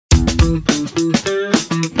My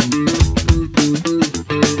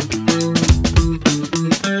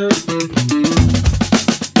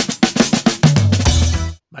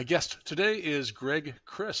guest today is Greg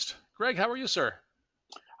Crist. Greg, how are you, sir?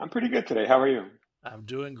 I'm pretty good today. How are you? I'm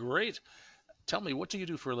doing great. Tell me, what do you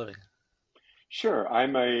do for a living? Sure.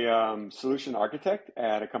 I'm a solution architect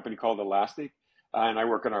at a company called Elastic, and I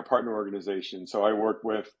work in our partner organization. So I work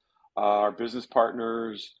with our business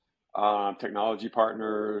partners, technology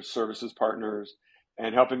partners, services partners,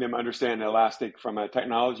 and helping them understand Elastic from a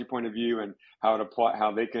technology point of view and how to apply,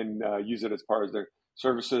 how they can use it as part of their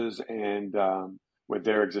services and with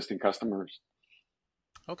their existing customers.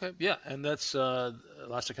 Okay, yeah, and that's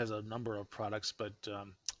Elastic has a number of products, but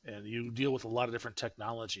and you deal with a lot of different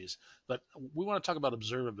technologies. But we want to talk about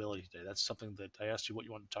observability today. That's something that I asked you what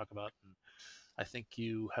you want to talk about, and I think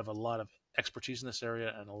you have a lot of expertise in this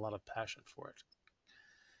area and a lot of passion for it.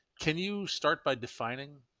 Can you start by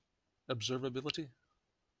defining observability?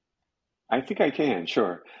 I think I can,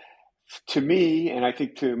 sure. To me, and I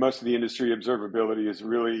think to most of the industry, observability is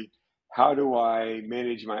really how do I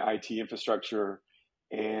manage my IT infrastructure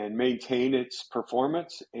and maintain its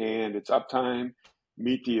performance and its uptime,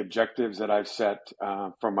 meet the objectives that I've set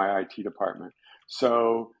for my IT department.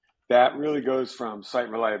 So that really goes from site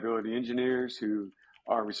reliability engineers who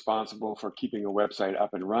are responsible for keeping a website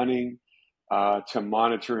up and running to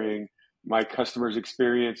monitoring my customer's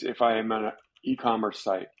experience if I am on an e-commerce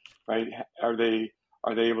site, right? Are they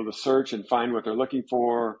are they able to search and find what they're looking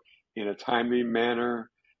for in a timely manner?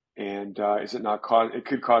 And is it not cause? It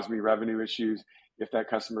could cause me revenue issues if that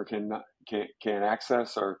customer can't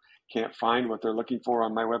access or can't find what they're looking for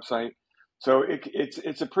on my website. So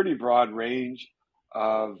it's a pretty broad range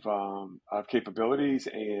of capabilities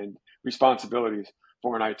and responsibilities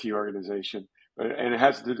for an IT organization. And it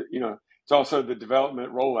has to, it's also the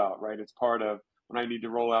development rollout, right? It's part of when I need to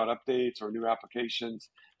roll out updates or new applications,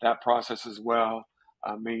 that process as well.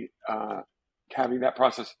 May, having that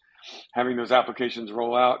process, having those applications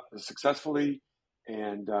roll out successfully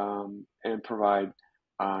and provide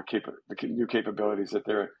the new capabilities that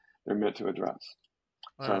they're meant to address.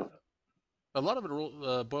 Uh, So a lot of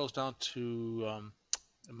it boils down to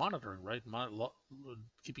monitoring, right?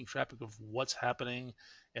 Keeping track of what's happening,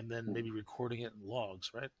 and then maybe recording it in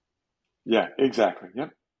logs, right? yeah, exactly.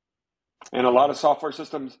 Yep. And a lot Okay. of software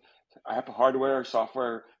systems, hardware,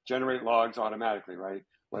 software generate logs automatically, right?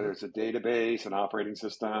 Whether Mhm. it's a database, an operating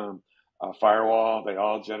system, a firewall, they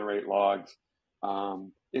all generate logs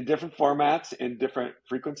in different formats, in different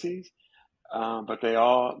frequencies, but they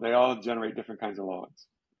all generate different kinds of logs.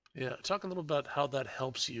 Yeah, talk a little about how that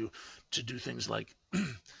helps you to do things like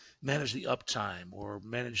manage the uptime or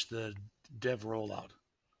manage the dev rollout.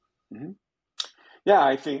 Hmm. Yeah,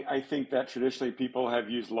 I think that traditionally people have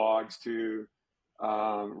used logs to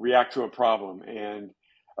react to a problem, and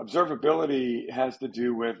observability has to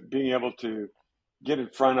do with being able to get in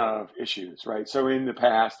front of issues, right? So in the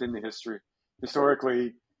past, in the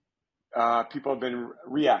historically, people have been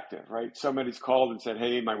reactive, right? Somebody's called and said,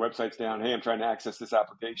 "Hey, my website's down. Hey, I'm trying to access this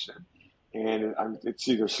application, and it's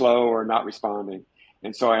either slow or not responding."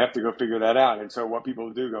 And so I have to go figure that out. And so what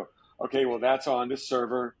people do go, "Okay, well that's on this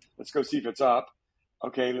server. Let's go see if it's up.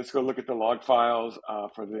 Okay, let's go look at the log files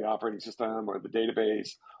for the operating system or the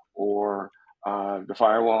database or the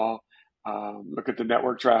firewall. Look at the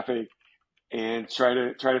network traffic and try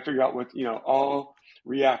to figure out what all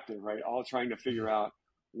reactive, right? All trying to Mhm. figure out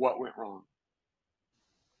what went wrong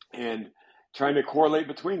and trying to correlate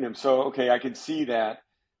between them. So, okay, I can see that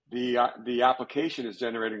the application is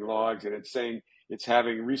generating logs and it's saying it's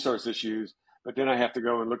having resource issues, but then I have to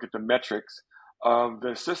go and look at the metrics of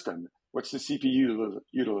the system. What's the CPU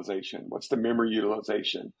utilization? What's the memory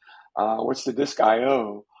utilization? What's the disk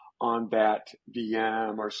I/O on that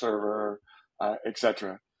VM or server,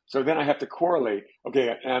 etc. So then I have to correlate. Okay,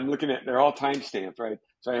 and I'm looking at they're all time stamped, right?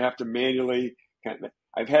 So I have to manually.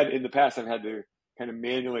 I've had in the past. I've had to kind of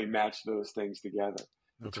manually match those things together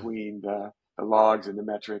Okay. between the logs and the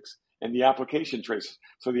metrics and the application traces.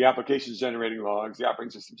 So the application is generating logs, the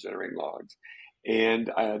operating system is generating logs,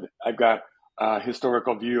 and I've got a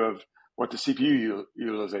historical view of what the CPU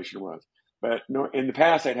utilization was. But no, in the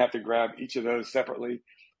past, I'd have to grab each of those separately,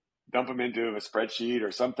 dump them into a spreadsheet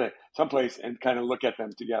or something, someplace, and kind of look at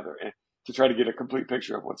them together and to try to get a complete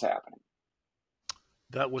picture of what's happening.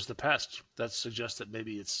 That was the past. That suggests that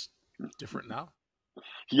maybe it's different now.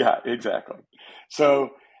 Yeah, exactly.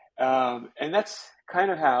 So, and that's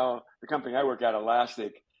kind of how the company I work at,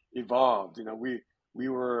 Elastic, evolved. We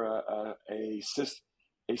were a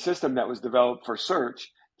system that was developed for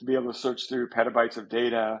search to be able to search through petabytes of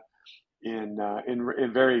data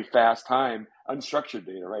in very fast time, unstructured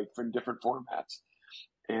data, right, from different formats.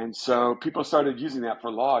 And so people started using that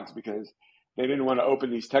for logs because they didn't want to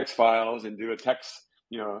open these text files and do a text,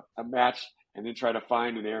 a match, and then try to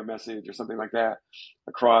find an error message or something like that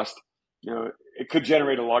across. It could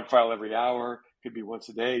generate a log file every hour, could be once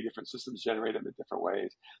a day. Different systems generate them in different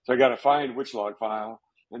ways. So I got to find which log file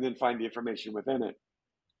and then find the information within it.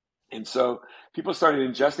 And so people started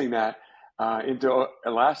ingesting that into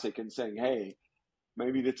Elastic and saying, hey,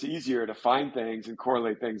 maybe it's easier to find things and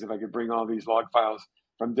correlate things if I could bring all these log files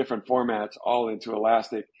from different formats all into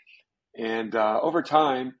Elastic. And over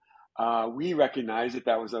time, we recognized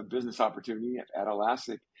that was a business opportunity at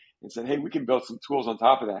Elastic and said, hey, we can build some tools on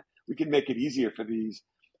top of that. We can make it easier for these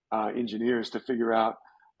engineers to figure out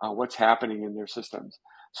what's happening in their systems.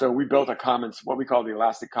 So we built what we call the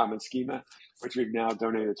Elastic Common Schema, which we've now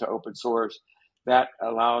donated to open source. That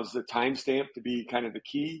allows the timestamp to be kind of the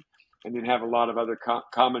key, and then have a lot of other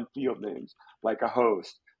common field names, like a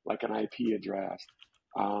host, like an IP address,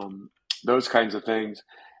 those kinds of things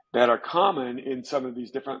that are common in some of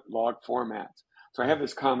these different log formats. So I have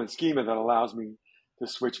this common schema that allows me to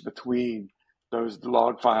switch between those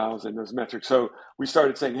log files and those metrics. So we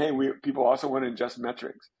started saying, hey, people also want to ingest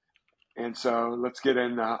metrics. And so let's get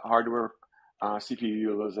in the hardware, CPU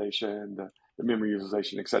utilization, the memory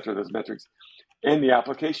utilization, et cetera, those metrics, and the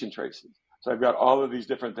application traces. So I've got all of these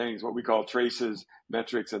different things, what we call traces,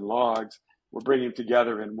 metrics, and logs. We're bringing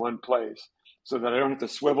together in one place so that I don't have to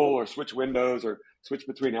swivel or switch windows or switch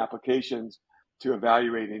between applications to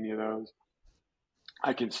evaluate any of those.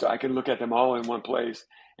 I can look at them all in one place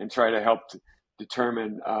and try to help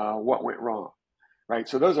determine what went wrong, right?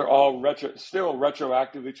 So those are all still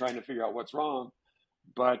retroactively trying to figure out what's wrong,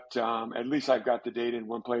 but at least I've got the data in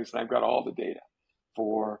one place, and I've got all the data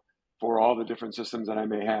for all the different systems that I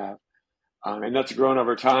may have. And that's grown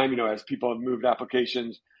over time, as people have moved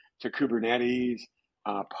applications to Kubernetes,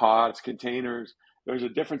 pods, containers. There's a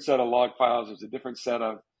different set of log files. There's a different set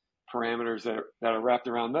of parameters that are wrapped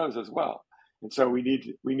around those as well. And so we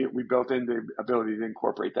built in the ability to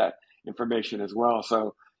incorporate that information as well.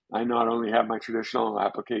 So I not only have my traditional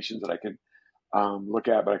applications that I can look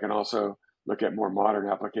at, but I can also look at more modern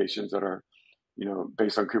applications that are,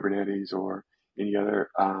 based on Kubernetes or any other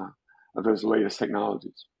of those latest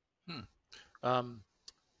technologies. Um,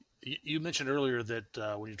 you mentioned earlier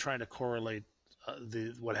that when you're trying to correlate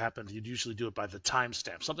what happened, you'd usually do it by the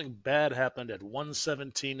timestamp. Something bad happened at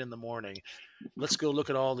 1:17 in the morning. Let's go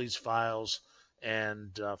look at all these files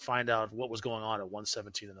and find out what was going on at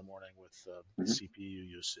 1:17 in the morning with CPU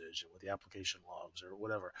usage and with the application logs or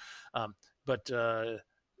whatever. But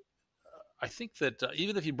I think that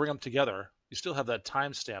even if you bring them together, you still have that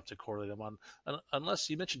timestamp to correlate them on. Unless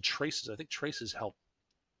you mentioned traces, I think traces help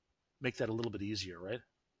make that a little bit easier, right?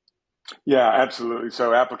 Yeah, absolutely.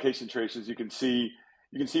 So application traces, you can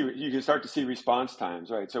start to see response times,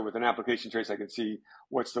 right? So with an application trace, I can see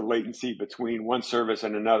what's the latency between one service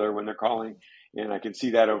and another when they're calling, and I can see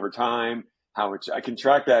that over time. I can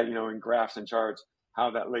track that, in graphs and charts, how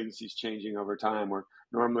that latency is changing over time. Where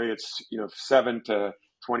normally it's 7 to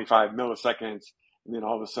 25 milliseconds, and then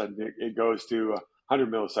all of a sudden it goes to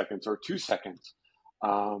 100 milliseconds or 2 seconds.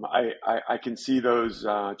 I can see those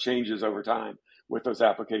changes over time with those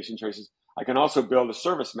application traces. I can also build a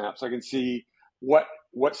service map, so I can see what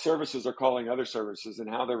services are calling other services and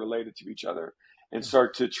how they're related to each other, and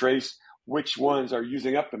start to trace which ones are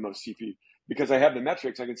using up the most CPU. Because I have the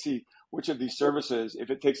metrics, I can see which of these services, if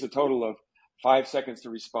it takes a total of 5 seconds to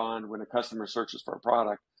respond when a customer searches for a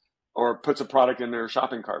product or puts a product in their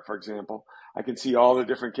shopping cart, for example, I can see all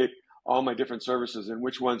my different services and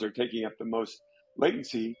which ones are taking up the most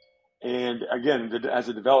latency. And again, as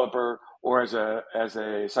a developer or as a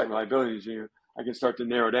site reliability engineer, I can start to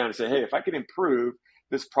narrow down and say, hey, if I can improve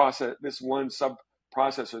this process, this one sub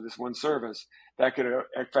processor, this one service, that could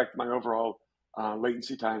affect my overall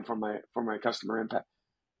latency time for my customer impact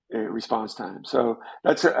response time. So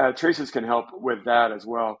that's traces can help with that as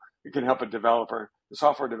well. It can help the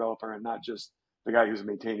software developer, and not just the guy who's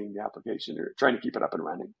maintaining the application or trying to keep it up and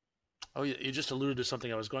running. Oh, you just alluded to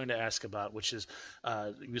something I was going to ask about, which is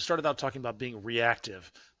you started out talking about being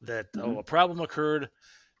reactive, that, a problem occurred,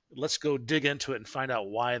 let's go dig into it and find out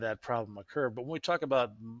why that problem occurred. But when we talk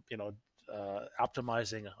about,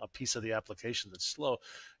 optimizing a piece of the application that's slow,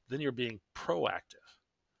 then you're being proactive.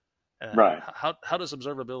 Right. How does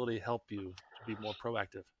observability help you to be more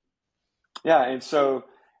proactive? Yeah, and so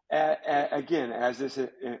again, as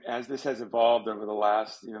this has evolved over the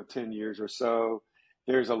last 10 years or so,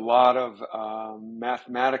 there's a lot of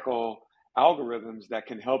mathematical algorithms that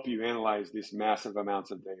can help you analyze these massive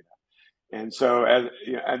amounts of data. And so, as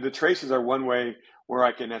you know, and the traces are one way where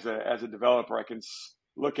I can, as a developer, I can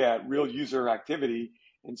look at real user activity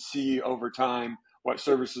and see over time what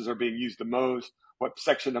services are being used the most, what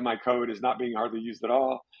section of my code is not being hardly used at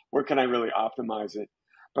all, where can I really optimize it.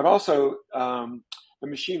 But also, the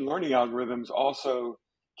machine learning algorithms also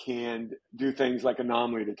can do things like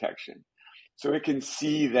anomaly detection. So it can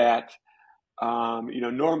see that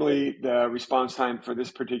normally the response time for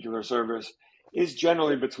this particular service is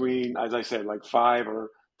generally between, as I said, like 5 or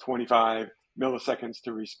 25 milliseconds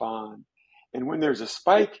to respond. And when there's a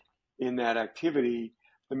spike in that activity,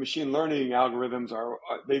 the machine learning algorithms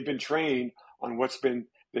they've been trained on what's been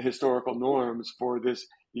the historical norms for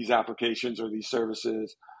these applications or these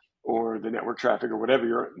services or the network traffic or whatever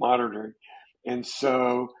you're monitoring. And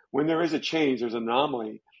so when there is a change, there's an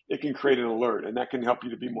anomaly, it can create an alert, and that can help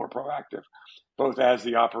you to be more proactive, both as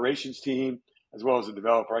the operations team as well as the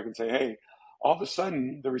developer. I can say, hey, all of a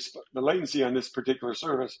sudden the latency on this particular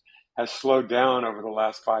service has slowed down over the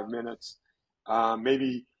last 5 minutes.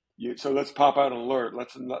 So let's pop out an alert.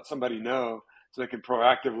 Let's let somebody know so they can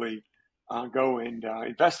proactively go and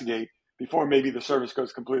investigate before maybe the service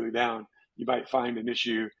goes completely down. You might find an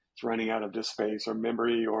issue, it's running out of disk space or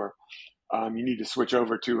memory, or you need to switch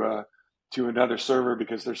over to another server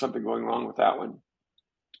because there's something going wrong with that one.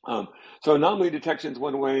 So anomaly detection is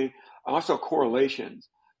one way. Also correlations.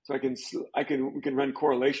 So we can run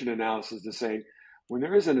correlation analysis to say when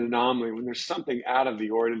there is an anomaly, when there's something out of the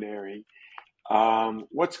ordinary,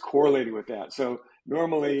 what's correlating with that? So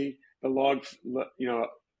normally the log,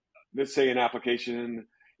 let's say an application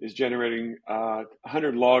is generating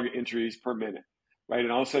 100 log entries per minute, right?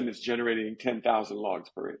 And all of a sudden it's generating 10,000 logs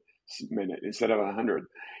per minute instead of 100.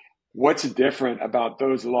 What's different about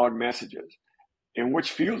those log messages? And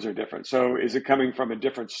which fields are different? So is it coming from a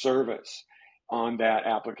different service on that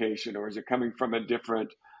application, or is it coming from a different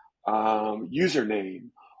username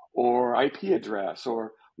or IP address,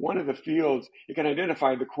 or one of the fields? It can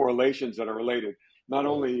identify the correlations that are related. Not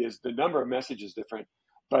only is the number of messages different,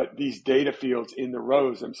 but these data fields in the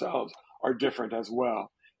rows themselves are different as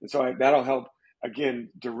well. And so that'll help, again,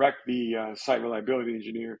 direct the site reliability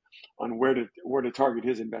engineer on where to target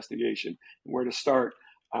his investigation and where to start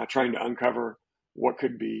trying to uncover what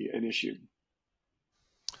could be an issue.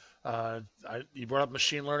 You brought up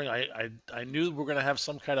machine learning. I knew we are going to have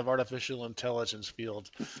some kind of artificial intelligence field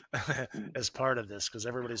as part of this because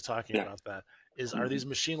everybody's talking Yeah. about that. Are these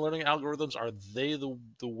machine learning algorithms? Are they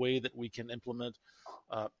the way that we can implement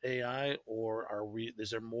AI, or is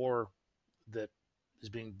there more that is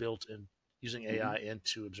being built in using AI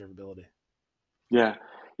into observability? Yeah.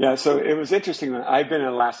 Yeah. So it was interesting. I've been at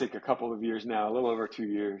Elastic a couple of years now, a little over 2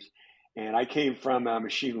 years, and I came from a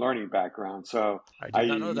machine learning background. So I I did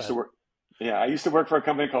not know used to that. work. Yeah, I used to work for a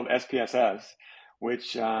company called SPSS,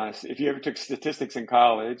 which, if you ever took statistics in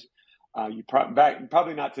college,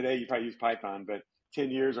 probably not today. You probably use Python, but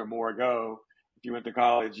 10 years or more ago, if you went to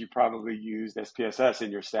college, you probably used SPSS in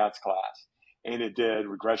your stats class, and it did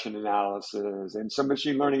regression analysis and some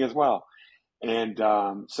machine learning as well. And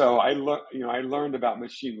so I learned about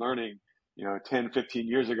machine learning, 10, 15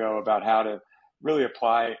 years ago about how to really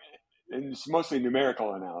apply, and it's mostly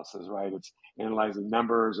numerical analysis, right? It's analyzing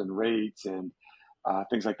numbers and rates and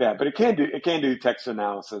things like that. But it can do text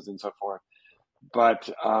analysis and so forth. But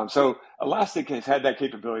so Elastic has had that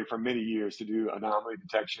capability for many years to do anomaly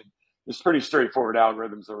detection. There's pretty straightforward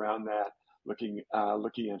algorithms around that, looking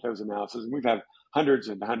at those analyses. And we've had hundreds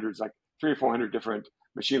and hundreds, like 300 or 400 different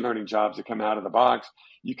machine learning jobs that come out of the box.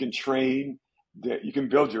 You can you can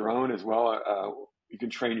build your own as well. You can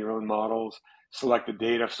train your own models, select the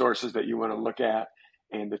data sources that you want to look at,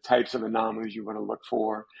 and the types of anomalies you want to look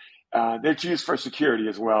for. They're used for security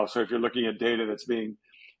as well. So if you're looking at data that's being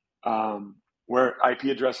where IP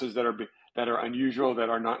addresses that are unusual, that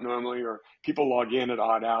are not normally, or people log in at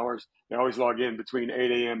odd hours. They always log in between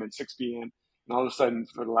 8 a.m. and 6 p.m. And all of a sudden,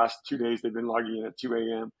 for the last 2 days, they've been logging in at 2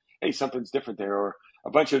 a.m. Hey, something's different there. Or a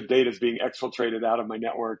bunch of data is being exfiltrated out of my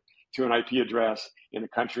network to an IP address in a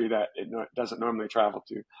country that it doesn't normally travel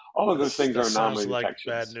to. All of those things That are sounds anomaly like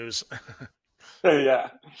bad detections. news. Yeah,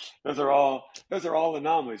 those are all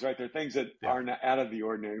anomalies, right? They're things that Yeah. are not out of the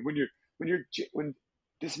ordinary. When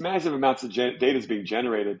this massive amounts of data is being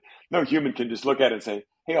generated, no human can just look at it and say,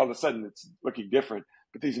 "Hey, all of a sudden it's looking different."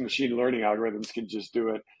 But these machine learning algorithms can just do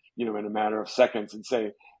it, in a matter of seconds and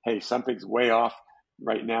say, "Hey, something's way off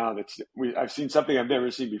right now. I've seen something I've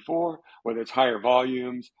never seen before, whether it's higher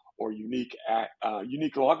volumes or unique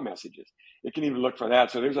log messages." It can even look for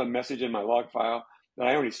that. So there's a message in my log file that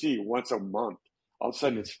I only see once a month. All of a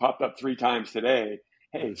sudden, Mm, it's popped up 3 times today.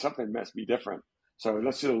 Hey, mm. something must be different. So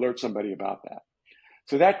let's just alert somebody about that.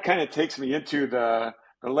 So that kind of takes me into the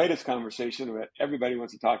latest conversation that everybody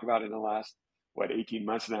wants to talk about in the last, what, 18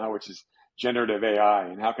 months now, which is generative AI.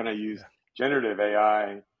 And how can I use Yeah. generative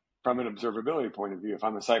AI from an observability point of view? If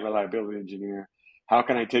I'm a site reliability engineer, how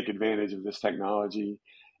can I take advantage of this technology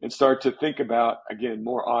and start to think about, again,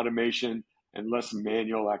 more automation and less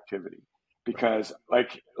manual activity? Right. Because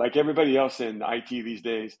like everybody else in IT these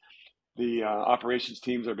days, the operations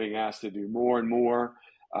teams are being asked to do more and more,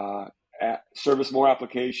 uh, service more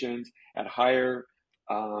applications at higher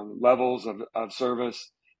levels of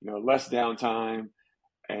service, less downtime.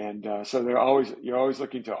 And so you're always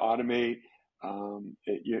looking to automate. And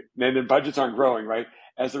then budgets aren't growing, right?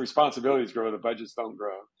 As the responsibilities grow, the budgets don't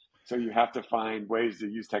grow. So you have to find ways to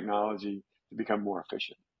use technology to become more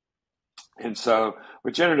efficient. And so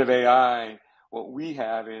with generative AI, what we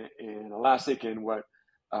have in Elastic and what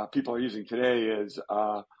people are using today is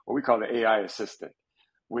what we call the AI assistant,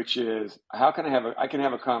 which is how can I can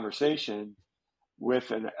have a conversation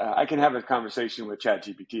with I can have a conversation with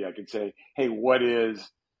ChatGPT. I can say, hey, what is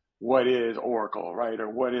Oracle, right? Or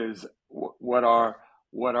what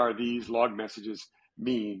are these log messages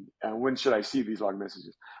mean? When should I see these log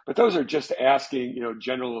messages? But those are just asking,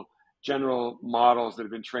 general models that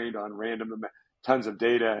have been trained on random tons of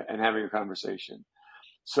data and having a conversation.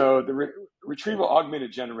 So the retrieval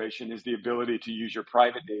augmented generation is the ability to use your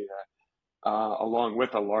private data along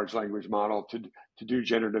with a large language model to do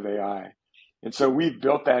generative AI. And so we've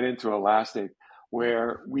built that into Elastic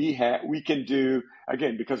where we can do,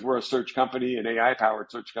 again, because we're a search company, an AI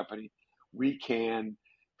powered search company, we can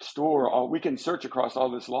we can search across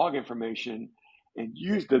all this log information and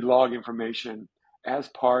use the log information as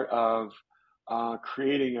part of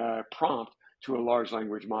creating a prompt to a large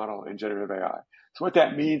language model in generative AI. So what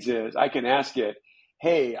that means is I can ask it,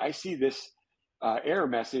 hey, I see this error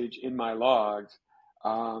message in my logs.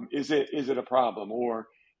 Is it a problem, or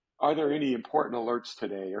are there any important alerts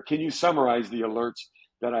today, or can you summarize the alerts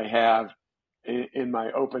that I have in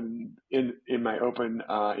my open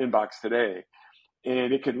inbox today?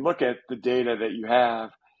 And it can look at the data that you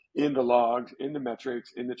have in the logs, in the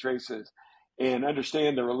metrics, in the traces, and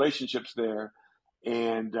understand the relationships there,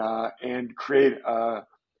 and create a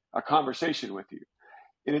conversation with you.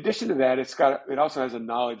 In addition to that, it also has a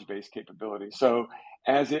knowledge base capability. So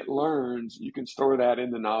as it learns, you can store that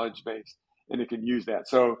in the knowledge base, and it can use that.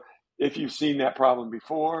 So if you've seen that problem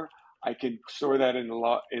before, I can store that in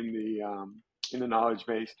the knowledge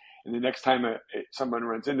base, and the next time someone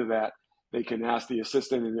runs into that, they can ask the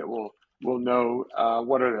assistant, and it will know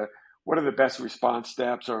what are the best response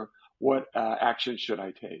steps, or what action should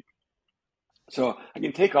I take. So I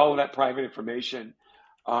can take all of that private information.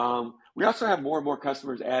 We also have more and more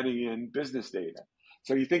customers adding in business data.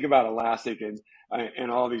 So you think about Elastic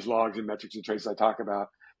and all these logs and metrics and traces I talk about.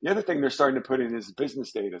 The other thing they're starting to put in is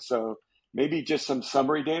business data. So maybe just some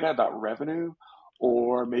summary data about revenue,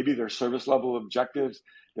 or maybe their service level objectives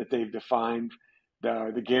that they've defined,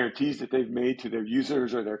 the guarantees that they've made to their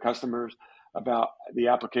users or their customers about the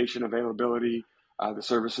application availability, the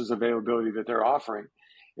services availability that they're offering.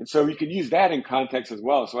 And so you can use that in context as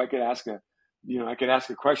well. So I could ask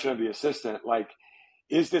a question of the assistant like,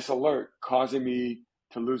 is this alert causing me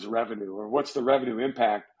to lose revenue, or what's the revenue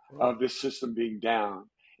impact Oh, of this system being down?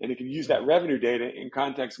 And it can use yeah. that revenue data in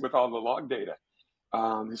context with all the log data,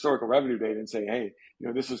 historical revenue data, and say, hey,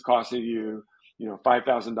 this is costing you,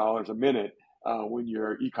 $5,000 a minute when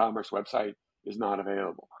your e-commerce website is not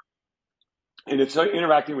available. And it's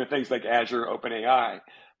interacting with things like Azure OpenAI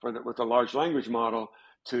with the large language model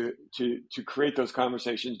to create those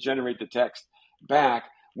conversations, generate the text back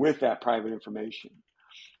with that private information.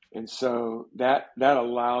 And so that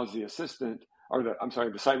allows the assistant, or the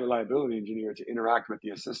site reliability engineer, to interact with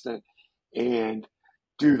the assistant and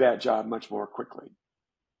do that job much more quickly.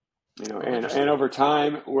 Oh, And interesting. over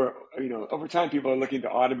time people are looking to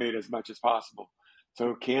automate as much as possible.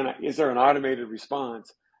 So is there an automated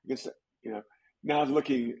response? I guess, you know, now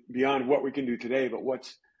looking beyond what we can do today, but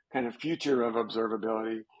what's kind of future of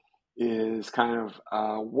observability is kind of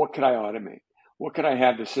what could I automate? What could I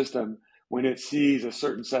have the system, when it sees a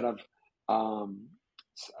certain set um,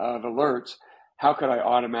 of alerts, how could I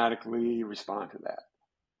automatically respond to that?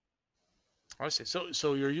 I see.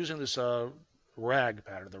 So you're using this RAG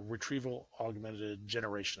pattern, the retrieval augmented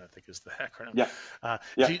generation, I think is the acronym. Yeah,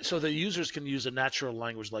 yeah, So the users can use a natural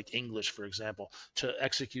language like English, for example, to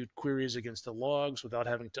execute queries against the logs without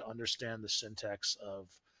having to understand the syntax of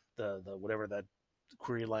the whatever that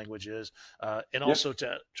query language is, and yep, also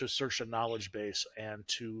to search a knowledge base and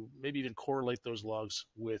to maybe even correlate those logs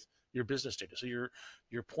with your business data. So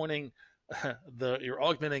you're pointing you're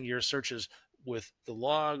augmenting your searches with the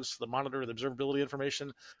logs, the monitor, the observability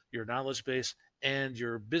information, your knowledge base, and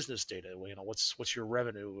your business data. What's your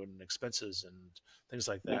revenue and expenses and things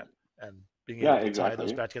like Yeah. that, and being Yeah. able to tie Exactly.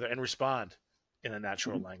 those Yeah. back together and respond in a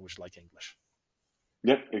natural Hmm. language like English.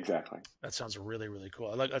 Yep. Exactly. That sounds really, really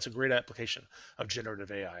cool. That's a great application of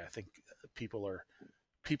generative AI. I think people are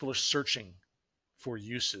people are searching for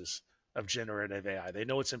uses of generative AI. They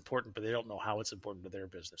know it's important, but they don't know how it's important to their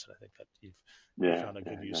business. And I think that you Yeah. found a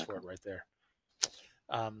Yeah. good use for Exactly. it right there.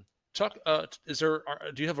 Talk. Is there?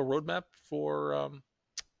 Do you have a roadmap for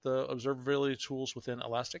the observability tools within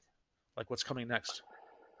Elastic? Like what's coming next?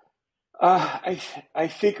 I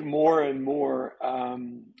think more and more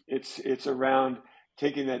it's around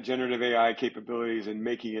taking that generative AI capabilities and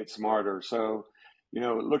making it smarter. So,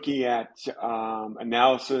 looking at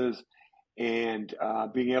analysis and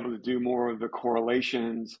being able to do more of the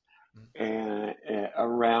correlations and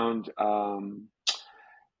around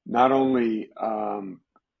not only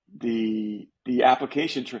the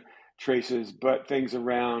application traces, but things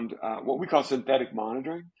around what we call synthetic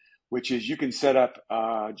monitoring, which is you can set up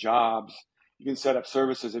jobs, you can set up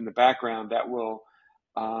services in the background that will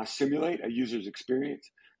simulate a user's experience.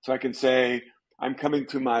 So I can say, I'm coming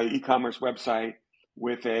to my e-commerce website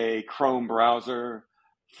with a Chrome browser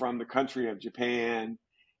from the country of Japan,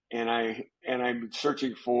 and I'm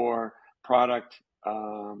searching for product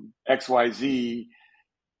XYZ,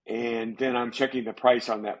 and then I'm checking the price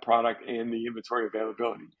on that product and the inventory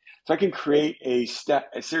availability. So I can create a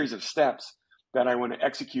series of steps that I want to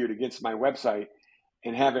execute against my website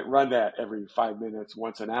and have it run that every 5 minutes,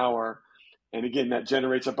 once an hour. And again, that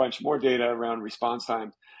generates a bunch more data around response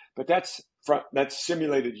times. But that's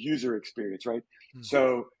simulated user experience, right? Mm-hmm.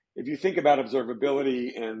 So if you think about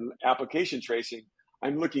observability and application tracing,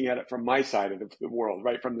 I'm looking at it from my side of the world,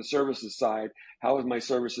 right? From the services side, how is my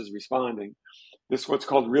services responding? This what's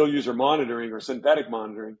called real user monitoring or synthetic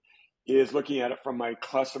monitoring is looking at it from my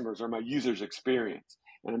customers or my users' experience.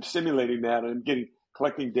 And I'm simulating that, and I'm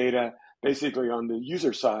collecting data basically on the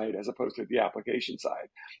user side as opposed to the application side.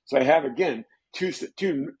 So I have, again, two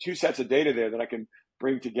sets of data there that I can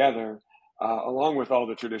bring together along with all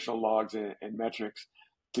the traditional logs and metrics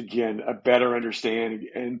to, again, a better understanding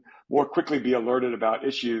and more quickly be alerted about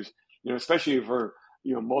issues, especially for,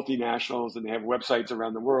 multinationals, and they have websites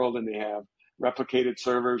around the world and they have replicated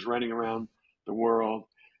servers running around the world.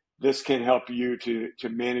 This can help you to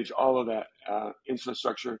manage all of that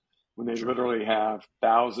infrastructure when they Sure. literally have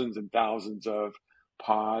thousands and thousands of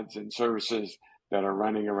pods and services that are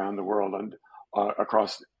running around the world and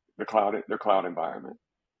across their cloud environment.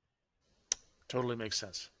 Totally makes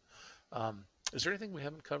sense. Um, is there anything we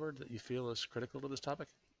haven't covered that you feel is critical to this topic?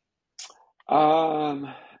 Um,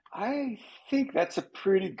 I think that's a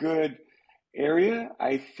pretty good area.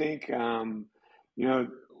 I think, you know,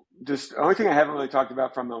 just the only thing I haven't really talked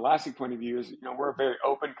about from the Elastic point of view is, we're a very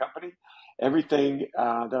open company. Everything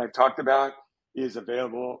that I've talked about is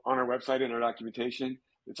available on our website and our documentation.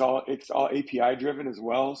 It's all API driven as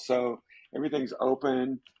well, so everything's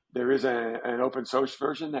open. There is an open source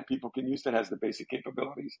version that people can use that has the basic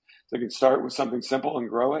capabilities. So they can start with something simple and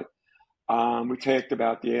grow it. We talked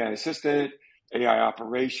about the AI assistant, AI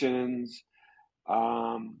operations.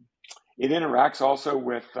 Um, it interacts also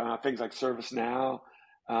with things like ServiceNow,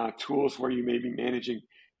 tools where you may be managing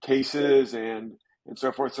cases and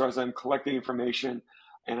so forth. So as I'm collecting information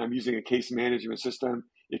and I'm using a case management system,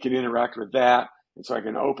 it can interact with that. And so I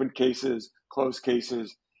can open cases, close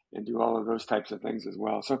cases, and do all of those types of things as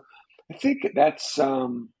well. So I think those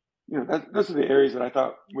are the areas that I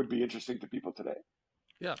thought would be interesting to people today.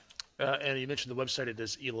 Yeah. And you mentioned the website. It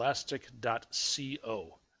is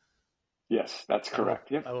elastic.co. Yes, that's I will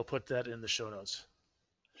correct. Yep. I will put that in the show notes.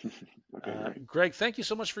 Okay, great. Greg, thank you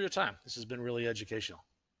so much for your time. This has been really educational.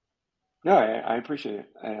 No, I appreciate it.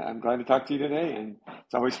 I'm glad to talk to you today, and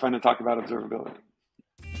it's always fun to talk about observability.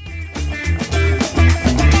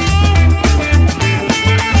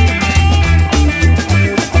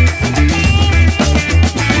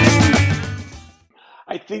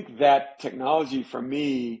 I think that technology for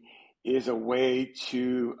me is a way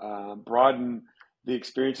to broaden the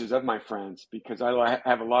experiences of my friends because I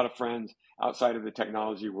have a lot of friends outside of the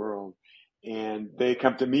technology world, and they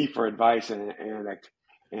come to me for advice and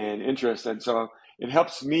interest, and so it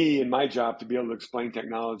helps me in my job to be able to explain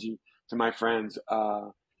technology to my friends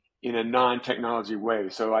in a non-technology way.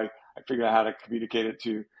 So I figure out how to communicate it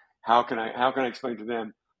to how can I explain to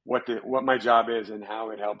them what my job is and how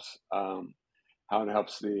it helps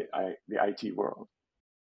the IT world.